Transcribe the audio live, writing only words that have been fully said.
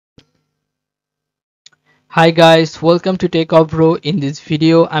Hi guys, welcome to Techavro. In this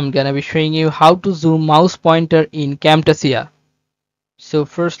video, I'm gonna be showing you how to zoom mouse pointer in Camtasia. So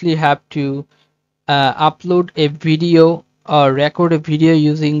firstly, you have to upload a video or record a video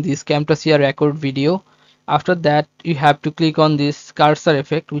using this Camtasia record video. After that, you have to click on this cursor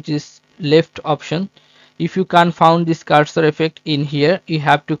effect, which is left option. If you can't find this cursor effect in here, you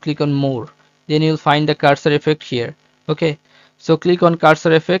have to click on more. Then you'll find the cursor effect here. Okay, so click on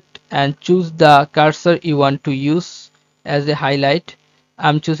cursor effect and choose the cursor you want to use as a highlight.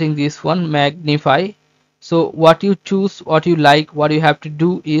 I'm choosing this one, magnify. So what you choose, what you like, what you have to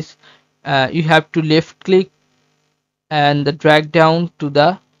do is you have to left click and drag down to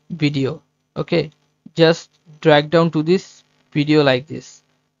the video. Okay, just drag down to this video like this.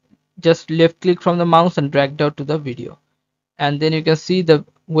 Just left click from the mouse and drag down to the video, and then you can see the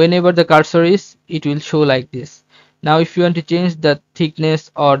whenever the cursor is, it will show like this. Now if you want to change the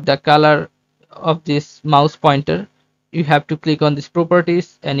thickness or the color of this mouse pointer, you have to click on this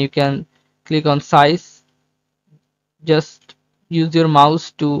properties and you can click on size. Just use your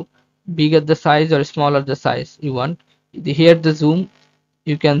mouse to bigger the size or smaller the size you want. Here the zoom,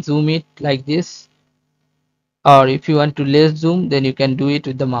 you can zoom it like this, or if you want to less zoom, then you can do it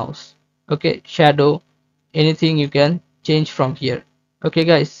with the mouse. Okay, shadow, anything you can change from here. Okay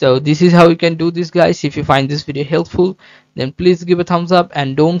guys, so this is how you can do this guys. If you find this video helpful, then please give a thumbs up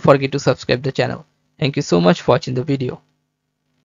and don't forget to subscribe the channel. Thank you so much for watching the video.